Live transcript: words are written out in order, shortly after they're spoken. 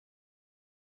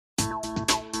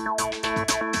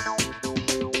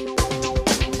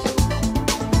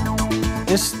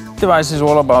This device is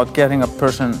all about getting a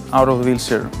person out of the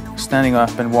wheelchair, standing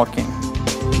up and walking.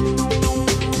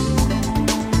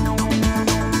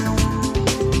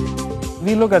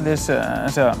 We look at this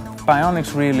as a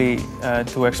bionics really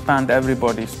to expand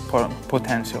everybody's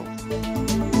potential.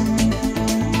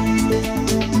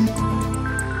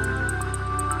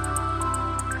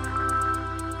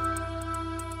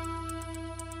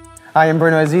 Hi, I'm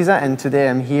Bruno and today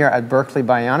I'm here at Berkeley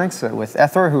Bionics with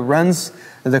Eythor, who runs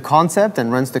the concept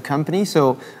and runs the company.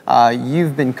 So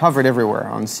you've been covered everywhere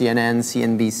on CNN,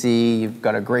 CNBC. You've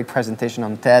got a great presentation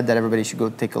on TED that everybody should go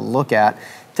take a look at.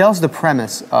 Tell us the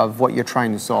premise of what you're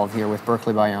trying to solve here with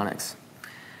Berkeley Bionics.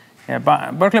 Yeah,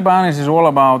 Berkeley Bionics is all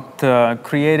about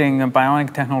creating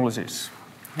bionic technologies.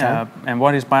 Okay. And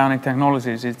what is bionic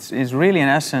technologies? It's really, in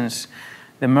essence,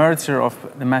 the merger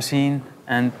of the machine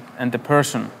and the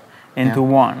person into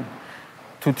one,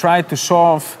 to try to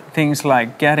solve things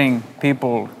like getting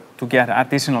people to get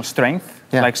additional strength,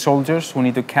 like soldiers who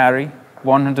need to carry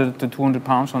 100 to 200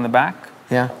 pounds on the back,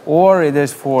 or it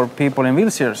is for people in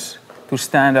wheelchairs to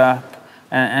stand up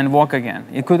and walk again.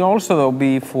 It could also, though,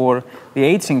 be for the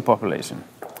aging population,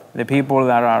 the people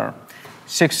that are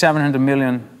 600–700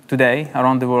 million today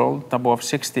around the world, above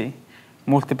 60,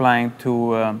 multiplying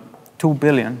to 2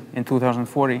 billion in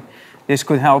 2040. This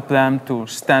could help them to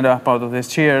stand up out of these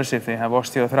chairs if they have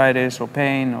osteoarthritis or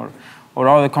pain or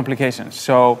other complications.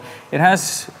 So it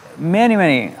has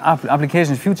many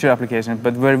applications, future applications,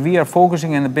 but where we are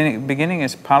focusing in the beginning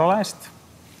is paralyzed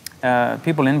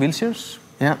people in wheelchairs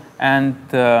and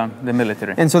the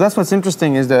military. And so that's what's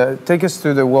interesting is take us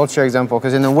through the wheelchair example,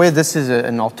 because in a way this is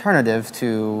an alternative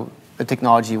to the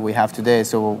technology we have today.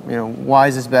 So why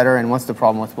is this better and what's the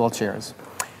problem with wheelchairs?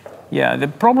 Yeah, the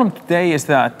problem today is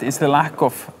that it's the lack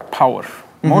of power.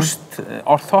 Most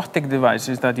orthotic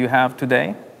devices that you have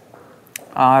today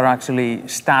are actually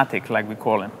static, like we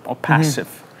call them, or passive.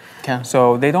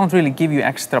 So they don't really give you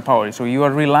extra power. So you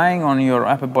are relying on your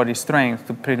upper body strength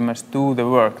to pretty much do the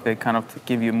work. They kind of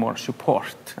give you more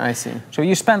support. I see. So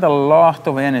you spend a lot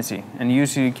of energy, and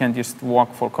usually you can just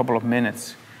walk for a couple of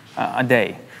minutes a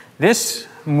day. This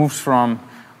moves from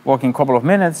walking a couple of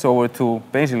minutes over to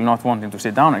basically not wanting to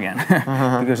sit down again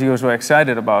because you're so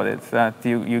excited about it that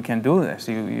you can do this.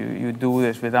 You do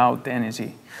this without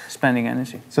energy, spending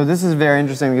energy. So this is very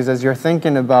interesting because as you're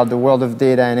thinking about the world of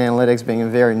data and analytics being a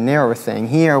very narrow thing,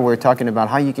 here we're talking about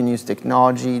how you can use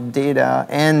technology, data,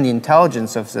 and the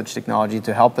intelligence of such technology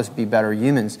to help us be better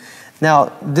humans.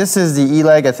 Now, this is the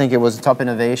E-Leg. I think it was top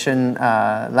innovation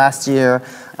last year.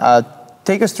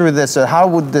 Take us through this. How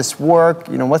would this work?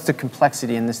 What's the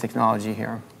complexity in this technology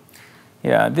here?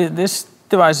 Yeah, this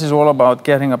device is all about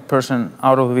getting a person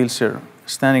out of the wheelchair,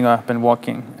 standing up and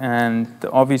walking. And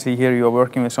obviously here you're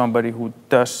working with somebody who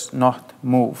does not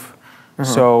move.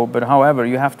 But however,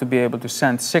 you have to be able to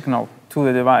send signal to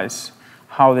the device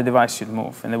how the device should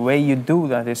move. And the way you do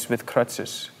that is with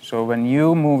crutches. So when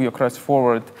you move your crutch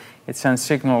forward, it sends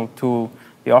signal to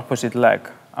the opposite leg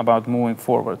about moving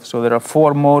forward. So there are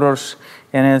 4 motors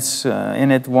in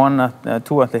it,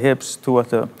 two at the hips, 2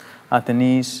 at the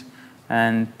knees,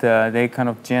 and they kind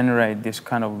of generate this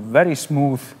kind of very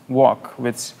smooth walk,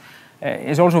 which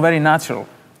is also very natural.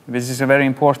 This is very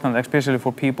important, especially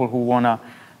for people who want to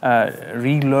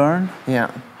relearn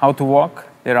how to walk.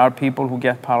 There are people who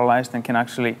get paralyzed and can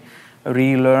actually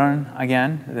relearn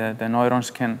again. The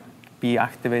neurons can be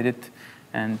activated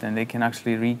and then they can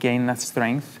actually regain that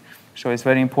strength. So it's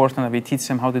very important that we teach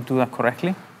them how to do that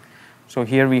correctly. So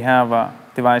here we have a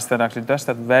device that actually does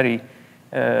that very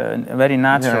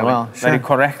naturally, very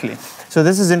correctly. So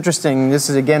this is interesting. This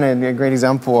is, again, a great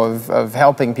example of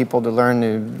helping people to learn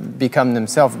to become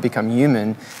themselves, become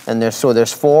human. And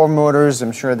there's 4 motors.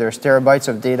 I'm sure there's terabytes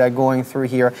of data going through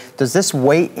here. Does this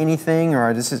weigh anything,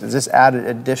 or does this add an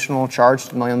additional charge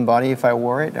to my own body if I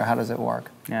wore it, or how does it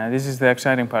work? Yeah, this is the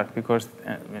exciting part, because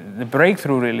the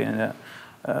breakthrough really in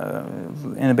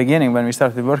the beginning when we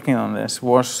started working on this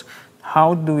was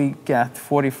how do we get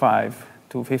 45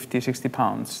 to 50, 60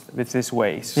 pounds, which this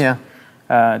weighs,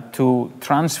 to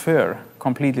transfer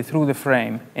completely through the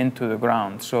frame into the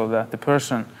ground so that the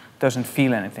person doesn't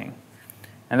feel anything.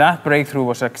 And that breakthrough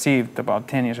was achieved about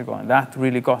 10 years ago, and that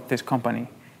really got this company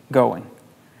going.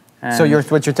 And so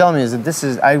what you're telling me is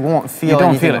that I won't feel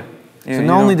anything. You don't feel it. So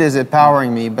not only is it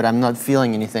powering me, but I'm not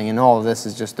feeling anything, and all of this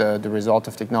is just the result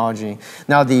of technology.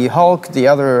 Now the Hulk, the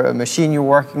other machine you're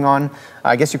working on,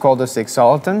 I guess you call this the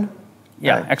exoskeleton?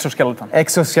 Yeah, exoskeleton.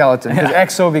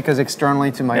 Exo because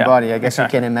externally to my body. I guess you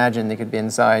can imagine they could be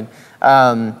inside.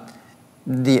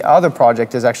 The other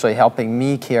project is actually helping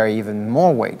me carry even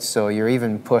more weight. So you're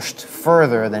even pushed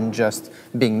further than just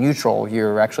being neutral.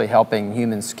 You're actually helping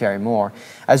humans carry more.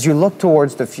 As you look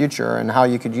towards the future and how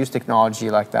you could use technology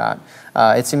like that,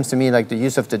 it seems to me like the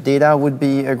use of the data would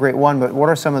be a great one, but what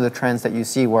are some of the trends that you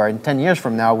see where in 10 years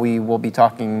from now we will be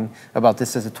talking about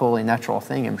this as a totally natural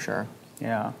thing, I'm sure?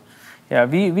 Yeah. Yeah,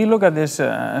 we look at this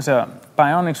as a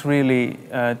bionics really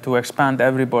to expand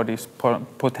everybody's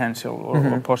potential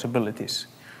or possibilities.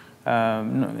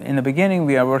 In the beginning,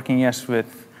 we are working, yes,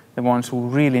 with the ones who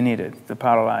really need it, the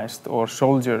paralyzed or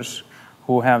soldiers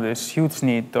who have this huge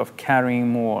need of carrying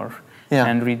more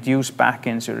and reduce back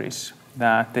injuries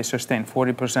that they sustain.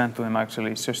 40% of them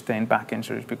actually sustain back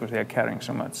injuries because they are carrying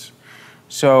so much.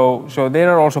 So there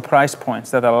are also price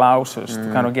points that allows us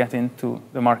to kind of get into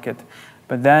the market.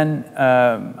 But then,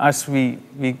 as we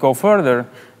go further,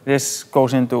 this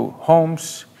goes into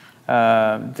homes.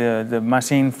 The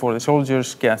machine for the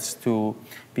soldiers gets to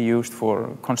be used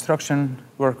for construction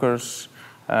workers,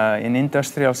 in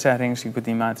industrial settings. You could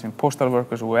imagine postal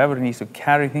workers, whoever needs to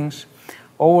carry things,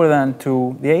 over then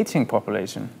to the aging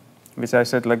population, which I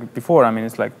said like before. I mean,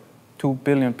 it's like 2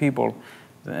 billion people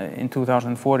in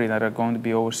 2040 that are going to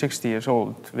be over 60 years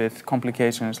old with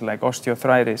complications like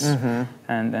osteoarthritis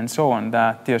and so on,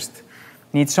 that just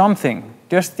need something,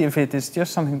 just if it is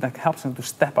just something that helps them to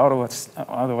step out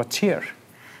of a chair.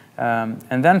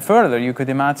 And then further, you could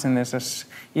imagine this as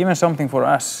even something for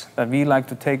us that we like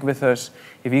to take with us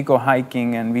if we go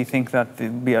hiking and we think that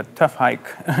it'd be a tough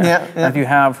hike, that you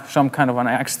have some kind of an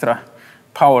extra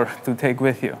power to take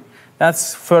with you.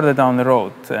 That's further down the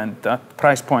road, and at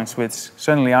price points which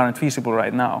certainly aren't feasible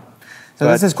right now. So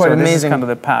this is quite amazing. This is kind of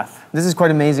the path. This is quite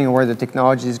amazing where the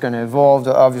technology is going to evolve.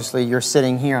 Obviously, you're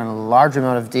sitting here on a large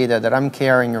amount of data that I'm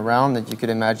carrying around that you could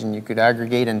imagine you could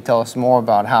aggregate and tell us more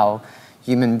about how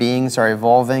human beings are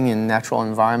evolving in natural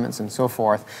environments and so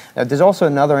forth. There's also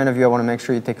another interview I want to make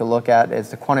sure you take a look at. It's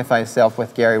the Quantify Self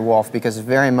with Gary Wolf, because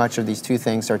very much of these two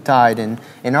things are tied in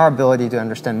our ability to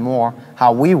understand more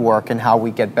how we work and how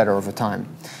we get better over time.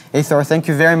 Eythor, thank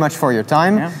you very much for your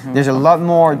time. There's a lot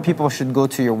more. People should go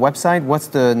to your website. What's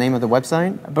the name of the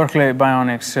website?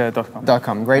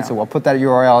 BerkeleyBionics.com. Great, so we'll put that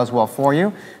URL as well for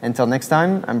you. Until next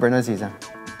time, I'm Bruno.